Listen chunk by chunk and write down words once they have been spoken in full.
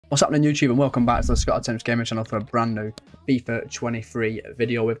What's happening YouTube, and welcome back to the Scott Attempts Gaming channel for a brand new FIFA 23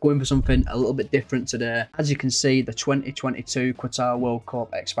 video. We're going for something a little bit different today. As you can see, the 2022 Qatar World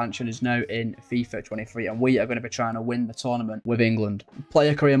Cup expansion is now in FIFA 23 and we are going to be trying to win the tournament with England.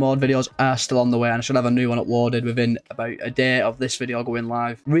 Player career mode videos are still on the way and I should have a new one uploaded within about a day of this video going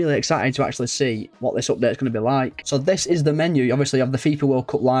live. Really excited to actually see what this update is going to be like. So this is the menu. Obviously you have the FIFA World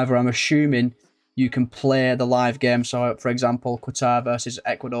Cup live, where I'm assuming you can play the live game. So, for example, Qatar versus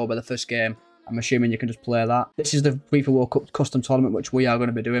Ecuador by the first game. I'm assuming you can just play that. This is the FIFA World Cup custom tournament, which we are going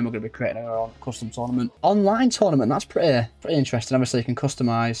to be doing. We're going to be creating our own custom tournament. Online tournament, that's pretty interesting. Obviously, you can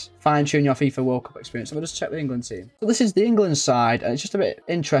customise, fine-tune your FIFA World Cup experience. So we'll just check the England team. So this is the England side, and it's just a bit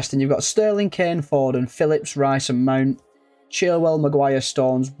interesting. You've got Sterling, Kane, Foden, Phillips, Rice and Mount, Chilwell, Maguire,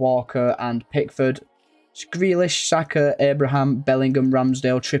 Stones, Walker and Pickford. It's Grealish, Saka, Abraham, Bellingham,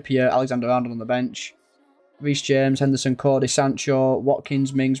 Ramsdale, Trippier, Alexander-Arnold on the bench. Reece James, Henderson, Cody, Sancho,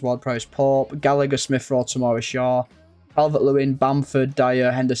 Watkins, Mings, Ward-Prowse, Pope, Gallagher, Smith-Rowe, Tomori, Shaw, Calvert-Lewin, Bamford,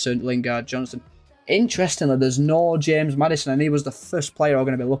 Dyer, Henderson, Lingard, Johnson. Interestingly, there's no James Maddison, and he was the first player I'm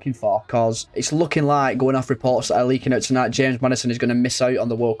going to be looking for, because it's looking like, going off reports that are leaking out tonight, James Maddison is going to miss out on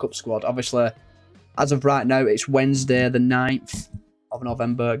the World Cup squad. Obviously, as of right now, it's Wednesday the 9th of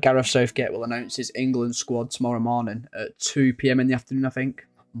November. Gareth Southgate will announce his England squad tomorrow morning at 2 PM in the afternoon, I think.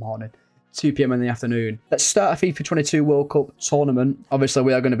 2 PM in the afternoon. Let's start a FIFA 22 World Cup tournament. Obviously,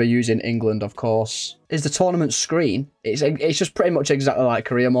 we are going to be using England, of course. Is the tournament screen? It's just pretty much exactly like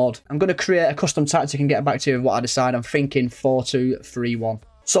career mode. I'm going to create a custom tactic and get back to you with what I decide. I'm thinking 4-2-3-1.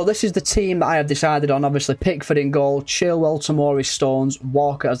 So this is the team that I have decided on. Obviously, Pickford in goal, Chilwell, Tomori, Stones,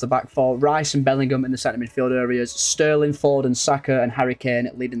 Walker as the back four, Rice and Bellingham in the centre midfield areas, Sterling, Foden, Saka and Harry Kane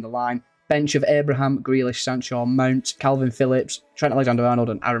leading the line. Bench of Abraham, Grealish, Sancho, Mount, Calvin Phillips, Trent Alexander-Arnold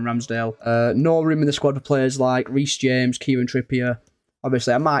and Aaron Ramsdale. No room in the squad for players like Reece James, Kieran Trippier.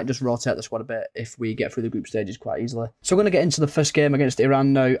 Obviously, I might just rotate the squad a bit if we get through the group stages quite easily. So we're going to get into the first game against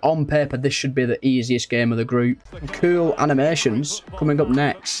Iran now. On paper, this should be the easiest game of the group. Cool animations coming up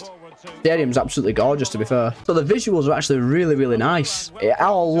next. Stadium's absolutely gorgeous, to be fair. So the visuals are actually really nice. It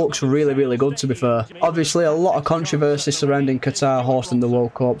all looks really good, to be fair. Obviously, a lot of controversy surrounding Qatar hosting the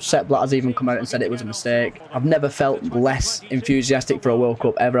World Cup. Sepp Blatter has even come out and said it was a mistake. I've never felt less enthusiastic for a World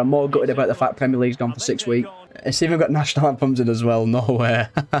Cup ever. I'm more gutted about the fact Premier League's gone for 6 weeks. It's even got national anthems in as well. No way.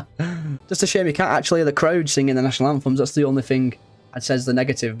 Just a shame you can't actually hear the crowd singing the national anthems. That's the only thing I'd say is the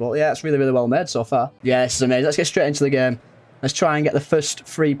negative. But yeah, it's really well made so far. Yeah, this is amazing. Let's get straight into the game. Let's try and get the first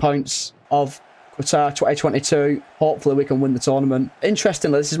 3 points of Qatar 2022. Hopefully we can win the tournament.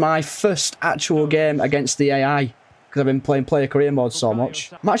 Interestingly, this is my first actual game against the AI, because I've been playing player career mode so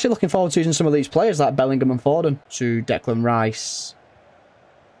much. I'm actually looking forward to using some of these players like Bellingham and Foden. To Declan Rice.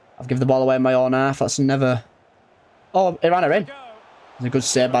 I've given the ball away in my own half. That's never... Oh, Iran are in. It's a good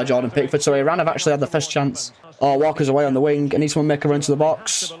save by Jordan Pickford. So Iran have actually had the first chance. Oh, Walker's away on the wing. I need someone to make a run to the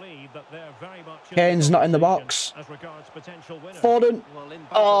box. Kane's not in the box. Foden.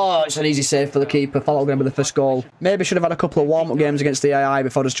 Oh, it's an easy save for the keeper. Thought it was going to be the first goal. Maybe should have had a couple of warm-up games against the AI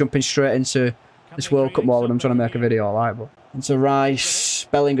before just jumping straight into this World Cup mode. I'm trying to make a video, alright, but... Into Rice.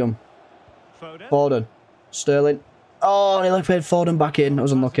 Bellingham. Foden. Sterling. Oh, nearly played Foden back in. I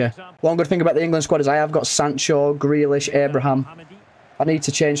was unlucky. One good thing about the England squad is I have got Sancho, Grealish, Abraham. If I need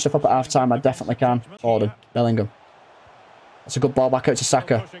to change stuff up at half-time, I definitely can. Foden. Bellingham. That's a good ball back out to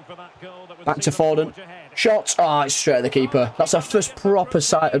Saka. Back to Foden. Shot. Oh, it's straight at the keeper. That's our first proper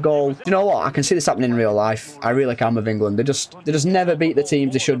sight of goal. Do you know what? I can see this happening in real life. I really can with England. They just never beat the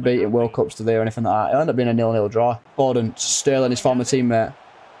teams they should beat in World Cups today or anything like that. It'll end up being a 0-0 draw. Foden. Sterling, his former teammate.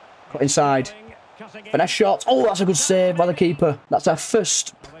 Cut inside. Finesse shot. Oh, that's a good save by the keeper. That's our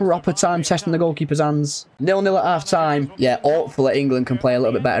first proper time testing the goalkeeper's hands. 0-0 at half-time. Yeah, hopefully England can play a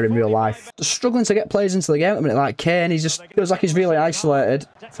little bit better in real life. Just struggling to get players into the game at the minute. Like Kane, he just feels like he's really isolated.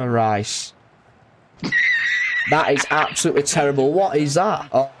 For Rice. That is absolutely terrible. What is that?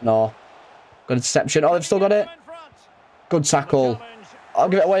 Oh, no. Good interception. Oh, they've still got it. Good tackle. I'll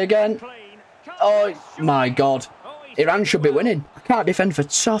give it away again. Oh, my God. Iran should be winning. I can't defend for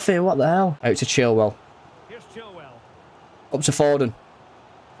Toffee. What the hell? Out to Chilwell. Up to Foden.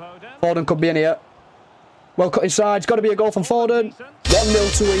 Foden could be in here. Well cut inside. It's got to be a goal from Foden.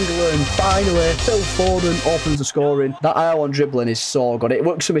 1-0 to England. Finally, Phil Foden opens the scoring. That I1 dribbling is so good. It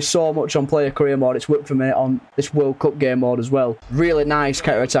works for me so much on player career mode. It's worked for me on this World Cup game mode as well. Really nice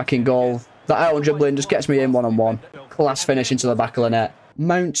counter-attacking goal. That I1 dribbling just gets me in one-on-one. Class finish into the back of the net.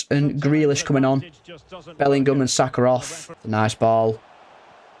 Mount and Grealish coming on. Bellingham and Saka off. A nice ball.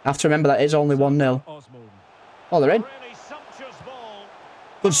 I have to remember that is only 1-0. Oh, they're in.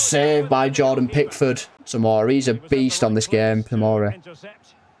 Good save by Jordan Pickford. Tomori, he's a beast on this game, Tomori.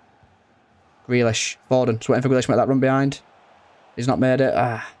 Grealish. Foden. Just waiting for Grealish to make that run behind. He's not made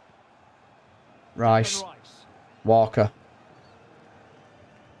it. Rice. Walker.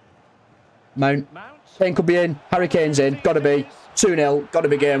 Mount. Kane could be in. Harry Kane's in. Gotta be. 2-0. Gotta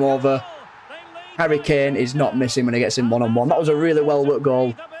be game over. Harry Kane is not missing when he gets in one-on-one. That was a really well-worked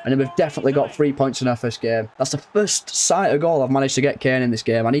goal. And then we've definitely got 3 points in our first game. That's the first sight of goal I've managed to get Kane in this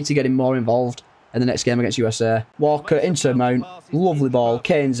game. I need to get him more involved in the next game against USA. Walker into Mount. Lovely ball.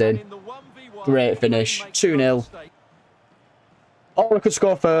 Kane's in. Great finish. 2-0. Oh, we could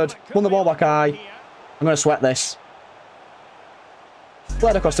score third. Won the ball back high. I'm going to sweat this.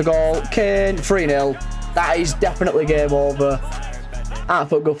 Played across the goal. Kane. 3-0. That is definitely game over. I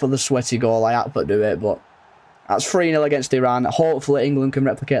thought go for the sweaty goal. I had to do it, but that's 3-0 against Iran. Hopefully England can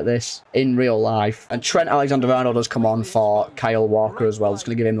replicate this in real life. And Trent Alexander-Arnold does come on for Kyle Walker as well. It's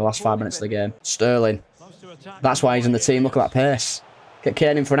going to give him the last 5 minutes of the game. Sterling. That's why he's in the team. Look at that pace. Get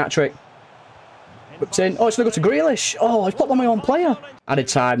Kane in for an hat-trick. Whipped in. Oh, it's going to go to Grealish. Oh, he's popped on my own player. Added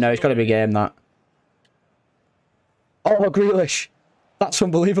time now. It's got to be game, that. Oh, Grealish. That's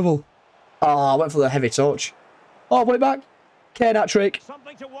unbelievable. Oh, I went for the heavy touch. Oh, put it back. Kane hat-trick.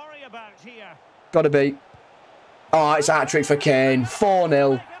 Got to be. Oh, it's a hat-trick for Kane.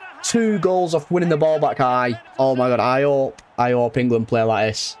 4-0. 2 goals off winning the ball back high. Oh my God, I hope England play like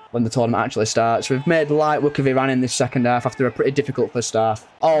this when the tournament actually starts. We've made light work of Iran in this second half after a pretty difficult first half.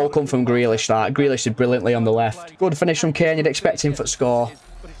 All come from Grealish, that. Grealish did brilliantly on the left. Good finish from Kane. You'd expect him for the score.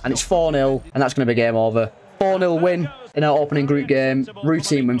 And it's 4-0, and that's going to be game over. 4-0 win in our opening group game.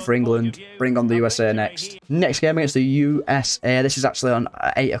 Routine win for England. Bring on the USA next. Next game against the USA. This is actually on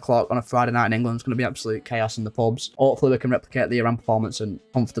 8 o'clock on a Friday night in England. It's going to be absolute chaos in the pubs. Hopefully we can replicate the Iran performance and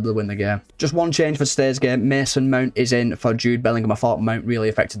comfortably win the game. Just one change for today's game. Mason Mount is in for Jude Bellingham. I thought Mount really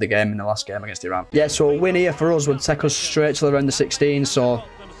affected the game in the last game against Iran. Yeah, so a win here for us would take us straight to around the 16. So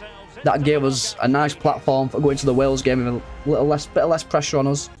that gave us a nice platform for going to the Wales game with a little bit less pressure on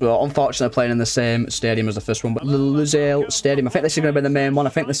us. But unfortunately playing in the same stadium as the first one, but the Lusail Stadium. I think this is going to be the main one. I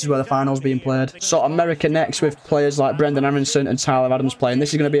think this is where the final's being played. So America next with players like Brendan Aronson and Tyler Adams playing.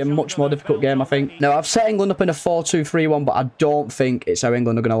 This is going to be a much more difficult game, I think. Now, I've set England up in a 4-2-3-1, but I don't think it's how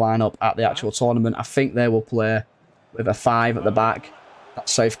England are going to line up at the actual tournament. I think they will play with a 5 at the back. That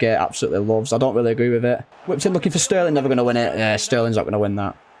Southgate absolutely loves. I don't really agree with it. Whipped in looking for Sterling, never going to win it. Yeah, Sterling's not going to win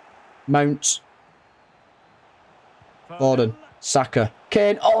that. Mount. Foden. Saka.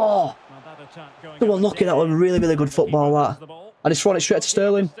 Kane. Oh! So unlucky. That was really, really good football, that. I just thrown it straight to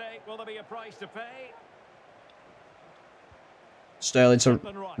Sterling. Sterling to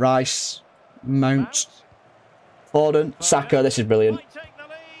Rice. Mount. Foden. Saka. This is brilliant.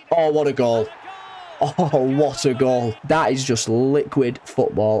 Oh, what a goal. Oh, what a goal. That is just liquid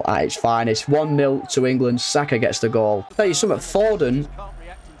football at its finest. 1-0 to England. Saka gets the goal. I'll tell you something. Foden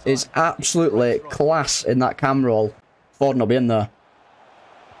is absolutely class in that cam roll. Foden will be in there.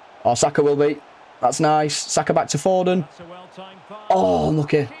 Oh, Saka will be. That's nice. Saka back to Foden. Oh,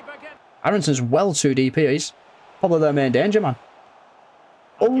 unlucky. Aronson's well too deep here. He's probably their main danger, man.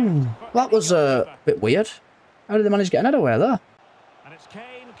 Oh, that was a bit weird. How did they manage to get an head away there?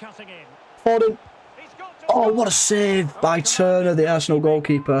 Foden. Oh, what a save by Turner, the Arsenal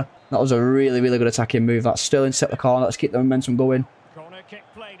goalkeeper. That was a really, really good attacking move. That Sterling set the corner. Let's keep the momentum going.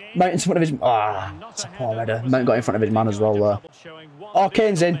 Mount in front of his... Ah, that's a poor header. Mount got in front of his man as well there. Oh,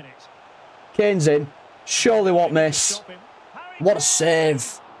 Kane's in. Kane's in. Surely won't miss. What a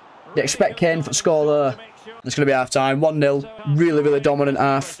save. You expect Kane to score there. It's going to be half-time. 1-0. Really, really dominant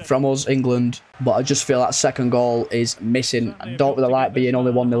half from us, England. But I just feel that second goal is missing. I don't really like being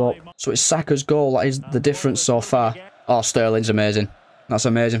only 1-0 up. So it's Saka's goal. That is the difference so far. Oh, Sterling's amazing. That's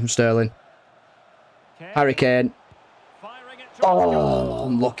amazing from Sterling. Harry Kane. Oh,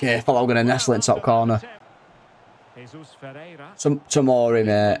 unlucky. I thought I was going to nestle in top corner. Tomori,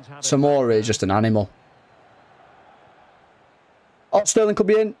 mate. Tomori is just an animal. Oh, Sterling could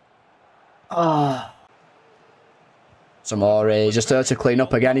be in. Ah. Tomori, just there to clean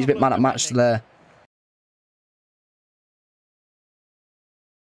up again. He's a bit man at match there.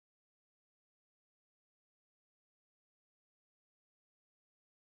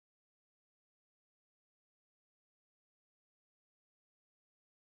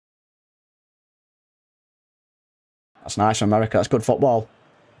 That's nice from America. That's good football.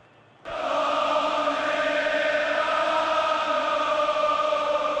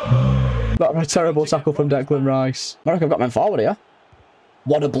 That was a terrible tackle from Declan Rice. America have got men forward here.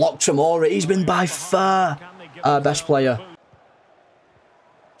 What a block, Tomori. He's been by far our best player.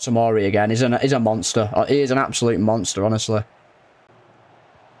 Tomori again. He's a monster. He is an absolute monster, honestly.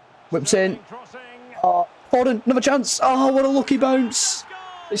 Whipped in. Oh, Foden, another chance. Oh, what a lucky bounce.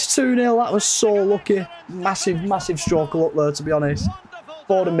 It's 2-0. That was so lucky. Massive, massive stroke of luck there, to be honest.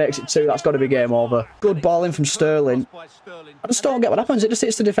 Foden makes it 2. That's got to be game over. Good ball in from Sterling. I just don't get what happens. It just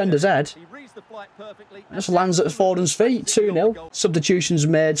hits the defender's head. It just lands at Foden's feet. 2-0. Substitutions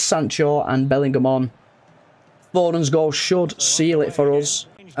made. Sancho and Bellingham on. Foden's goal should seal it for us.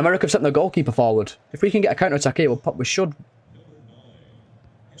 America have sent their goalkeeper forward. If we can get a counter-attack here, we should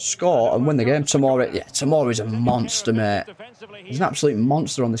score and win the game. Tomori, yeah, Tomori's a monster, mate. He's an absolute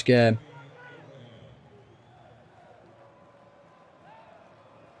monster on this game.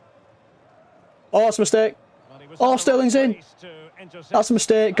 Oh, that's a mistake. Oh, Sterling's in. That's a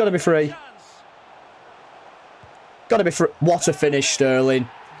mistake. Got to be free. Got to be free. What a finish, Sterling.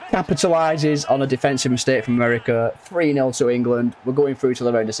 Capitalises on a defensive mistake from America. 3-0 to England. We're going through to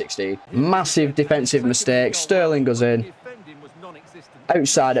the round of 16. Massive defensive mistake. Sterling goes in.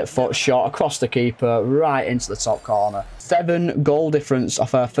 Outside at foot shot, across the keeper, right into the top corner. 7 goal difference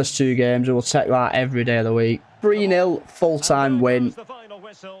off our first 2 games. We will take that every day of the week. 3-0 full-time win.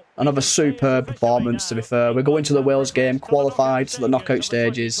 Another superb performance, to be fair. We're going to the Wales game, qualified to the knockout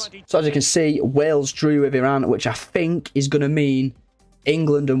stages. So as you can see, Wales drew with Iran, which I think is going to mean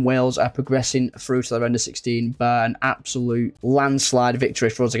England and Wales are progressing through to the round of 16 by an absolute landslide victory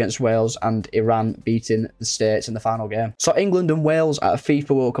for us against Wales, and Iran beating the States in the final game. So England and Wales at a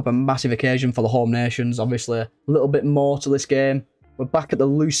FIFA World Cup, a massive occasion for the home nations. Obviously, a little bit more to this game. We're back at the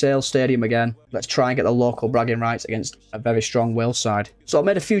Lusail Stadium again. Let's try and get the local bragging rights against a very strong Wales side. So I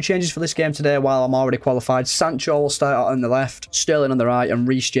made a few changes for this game today while I'm already qualified. Sancho will start out on the left, Sterling on the right, and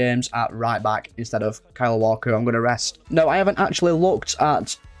Reece James at right back instead of Kyle Walker, who I'm going to rest. No, I haven't actually looked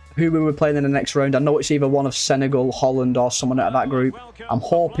at who we were playing in the next round. I know it's either one of Senegal, Holland, or someone out of that group. I'm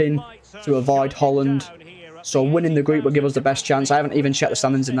hoping to avoid Holland. So winning the group will give us the best chance. I haven't even checked the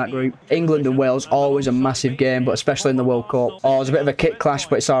standings in that group. England and Wales, always a massive game, but especially in the World Cup. Oh, there's a bit of a kit clash,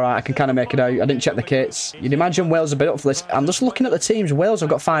 but it's alright. I can kind of make it out. I didn't check the kits. You'd imagine Wales are a bit up for this. I'm just looking at the teams. Wales have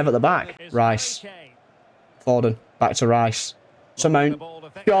got 5 at the back. Rice. Foden. Back to Rice. To Mount.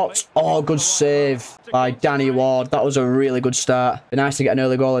 Shot. Oh, good save by Danny Ward. That was a really good start. Be nice to get an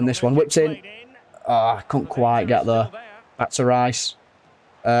early goal in this one. Whipped in. Oh, I couldn't quite get there. Back to Rice.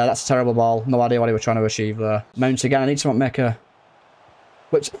 That's a terrible ball. No idea what he was trying to achieve there. Mount again. I need to make a...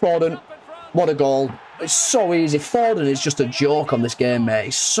 Which Foden. What a goal. It's so easy. Foden is just a joke on this game, mate.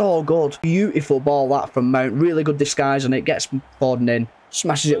 He's so good. Beautiful ball that from Mount. Really good disguise on it. Gets Foden in.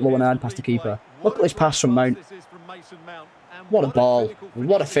 Smashes it low and hard past the keeper. Look at this pass from Mount. What a ball.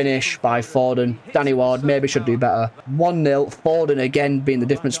 What a finish by Foden. Danny Ward maybe should do better. 1-0. Foden again being the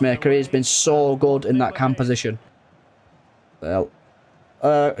difference maker. He's been so good in that cam position. Well...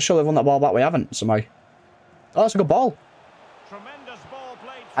 Surely we've won that ball back. We haven't, somehow. Oh, that's a good ball.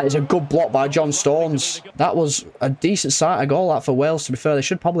 And it's a good block by John Stones. That was a decent sight of goal that for Wales, to be fair. They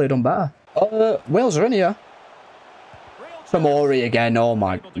should probably have done better. Wales are in here. Tomori again. Oh,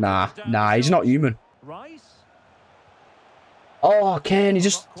 my... Nah, he's not human. Oh, Kane,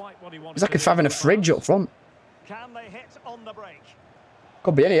 he's like having a fridge up front.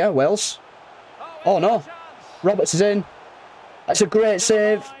 Could be in here, Wales. Oh, no. Roberts is in. That's a great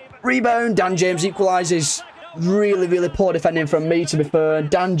save. Rebound. Dan James equalises. Really, really poor defending from me, to be fair.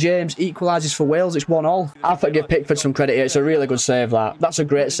 Dan James equalises for Wales. It's 1-1. I have to give Pickford some credit here. It's a really good save, that. That's a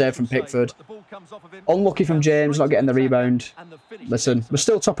great save from Pickford. Unlucky from James, not getting the rebound. Listen, we're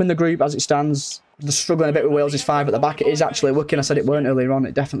still topping the group as it stands. They're struggling a bit with Wales' 5 at the back. It is actually working. I said it weren't earlier on.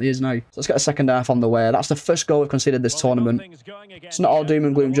 It definitely is now. So let's get a second half on the way. That's the first goal we've conceded this tournament. It's not all doom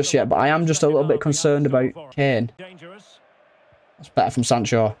and gloom just yet, but I am just a little bit concerned about Kane. That's better from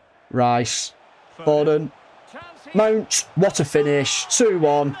Sancho. Rice. Foden. Mount. What a finish.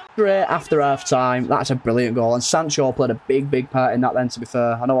 2-1. Straight after half time. That's a brilliant goal. And Sancho played a big part in that then, to be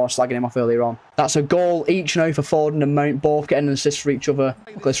fair. I know I was slagging him off earlier on. That's a goal each now for Foden and Mount. Both getting an assist for each other.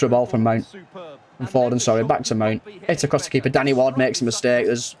 Look at this for a ball from Mount. From Foden, sorry. Back to Mount. Hit across the keeper. Danny Ward makes a mistake.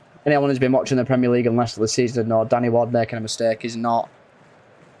 There's anyone who's been watching the Premier League and Leicester this season, no, Danny Ward making a mistake is not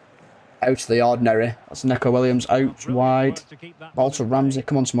out of the ordinary. That's Neco Williams out wide. Ball to Ramsey.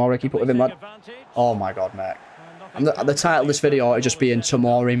 Come on, Tomori. Keep up with him, lad. Oh my god, mate. And the title of this video would just be in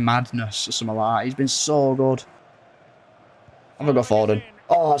Tomori Madness or something like that. He's been so good. I'm going to go Foden.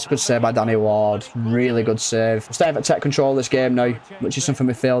 Oh, that's a good save by Danny Ward. Really good save. We're starting to take control of this game now, which is something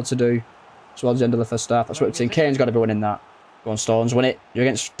we failed to do towards the end of the first half. That's what we're seeing. Kane's got to be winning that. Go on, Stones. Win it. You're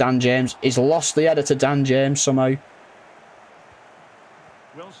against Dan James. He's lost the header to Dan James somehow.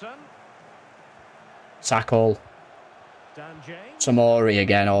 Tackle. Tomori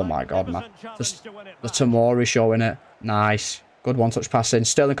again. Oh my god, man. The Tomori show, innit? Nice. Good one-touch passing.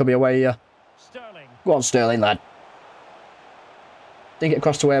 Sterling could be away here. Go on, Sterling, lad. Didn't get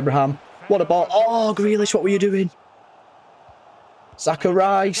across to Abraham. What a ball. Oh, Grealish, what were you doing? Zaka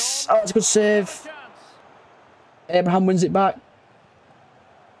Rice. Oh, that's a good save. Abraham wins it back.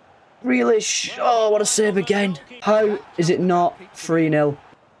 Grealish. Oh, what a save again. How is it not 3-0?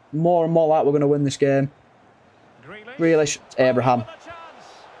 More and more like we're going to win this game. Grealish, Abraham.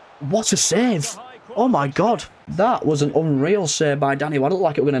 What a save. Oh my God. That was an unreal save by Danny. I looked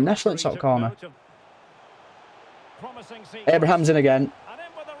like it was going to nestle in top corner. Abraham's in again.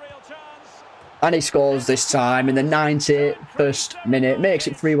 And he scores this time in the 91st minute. Makes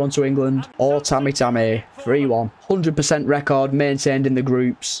it 3-1 to England. Oh, Tammy. 3-1. 100% record maintained in the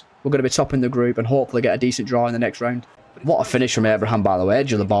groups. We're going to be topping the group and hopefully get a decent draw in the next round. What a finish from Abraham, by the way.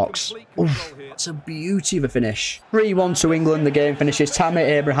 Edge of the box. Oof, that's a beauty of a finish. 3-1 to England. The game finishes. Tammy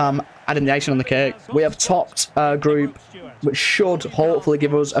Abraham adding the icing on the cake. We have topped our group, which should hopefully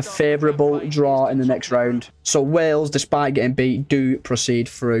give us a favourable draw in the next round. So Wales, despite getting beat, do proceed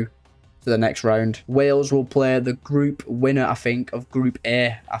through to the next round. Wales will play the group winner, I think, of Group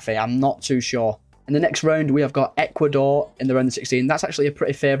A. I'm not too sure. In the next round, we have got Ecuador in the round of 16. That's actually a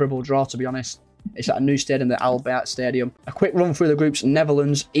pretty favourable draw, to be honest. It's at a new stadium, the Albert Stadium. A quick run through the groups.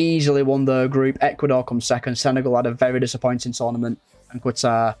 Netherlands easily won their group. Ecuador comes second. Senegal had a very disappointing tournament. And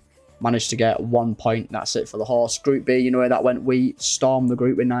Qatar managed to get 1 point. That's it for the horse. Group B, you know where that went. We stormed the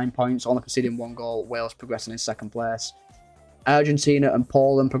group with 9 points, only conceding 1 goal. Wales progressing in second place. Argentina and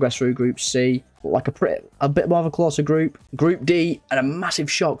Poland progress through Group C. Like a bit more of a closer group. Group D, and a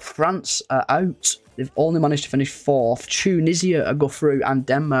massive shock. France are out. They've only managed to finish 4th. Tunisia are go through, and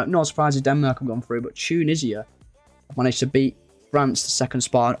Denmark. No surprises Denmark have gone through, but Tunisia have managed to beat France, the second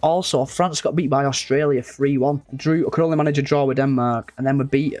spot. And also, France got beat by Australia 3-1. Drew could only manage a draw with Denmark, and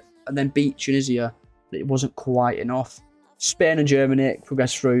then beat Tunisia. But it wasn't quite enough. Spain and Germany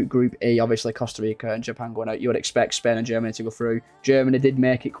progressed through Group E. Obviously, Costa Rica and Japan going out. You would expect Spain and Germany to go through. Germany did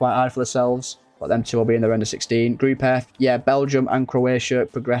make it quite hard for themselves, but them two will be in the round of 16. Group F, yeah, Belgium and Croatia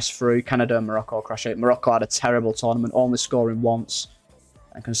progressed through. Canada and Morocco crash out. Morocco had a terrible tournament, only scoring once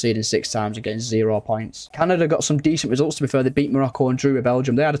and conceding 6 times and getting 0 points. Canada got some decent results, to be fair. They beat Morocco and drew with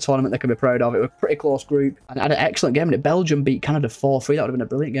Belgium. They had a tournament they can be proud of. It was a pretty close group and had an excellent game. And Belgium beat Canada 4-3. That would have been a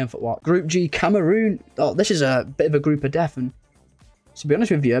brilliant game for what? Group G, Cameroon. Oh, this is a bit of a group of death. And to be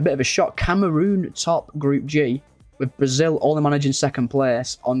honest with you, a bit of a shock. Cameroon top Group G, with Brazil only managing second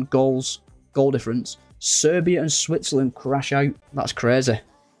place on goal difference. Serbia and Switzerland crash out. That's crazy.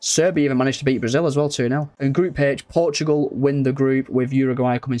 Serbia even managed to beat Brazil as well 2-0. In Group H, Portugal win the group with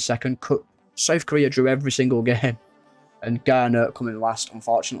Uruguay coming second. South Korea drew every single game. And Ghana coming last,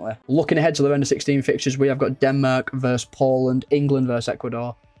 unfortunately. Looking ahead to the round of 16 fixtures, we have got Denmark versus Poland, England versus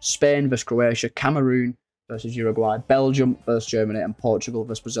Ecuador, Spain versus Croatia, Cameroon versus Uruguay, Belgium versus Germany, and Portugal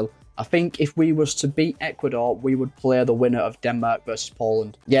versus Brazil. I think if we was to beat Ecuador, we would play the winner of Denmark versus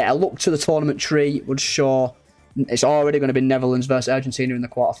Poland. Yeah, a look to the tournament tree would show it's already going to be Netherlands versus Argentina in the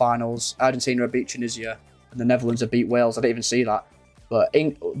quarterfinals. Argentina have beat Tunisia, and the Netherlands have beat Wales. I didn't even see that. But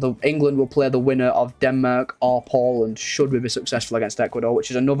England will play the winner of Denmark or Poland should we be successful against Ecuador, which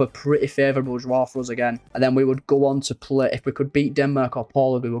is another pretty favourable draw for us again. And then we would go on to play, if we could beat Denmark or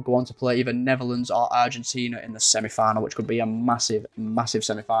Poland, we would go on to play either Netherlands or Argentina in the semi-final, which could be a massive, massive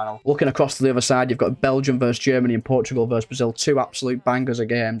semi-final. Looking across to the other side, you've got Belgium versus Germany and Portugal versus Brazil. 2 absolute bangers of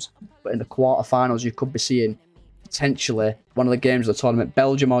games. But in the quarterfinals, you could be seeing potentially one of the games of the tournament,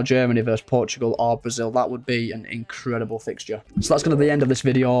 Belgium or Germany versus Portugal or Brazil. That would be an incredible fixture. So that's going to be the end of this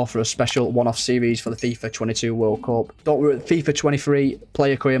video for a special one-off series for the FIFA 22 World Cup. Don't worry, the FIFA 23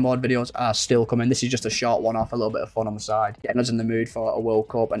 player career mode videos are still coming. This is just a short one-off, a little bit of fun on the side, getting us in the mood for a World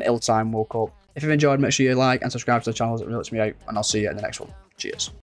Cup, an ill-timed World Cup. If you've enjoyed, make sure you like and subscribe to the channel. It really helps me out, and I'll see you in the next one. Cheers.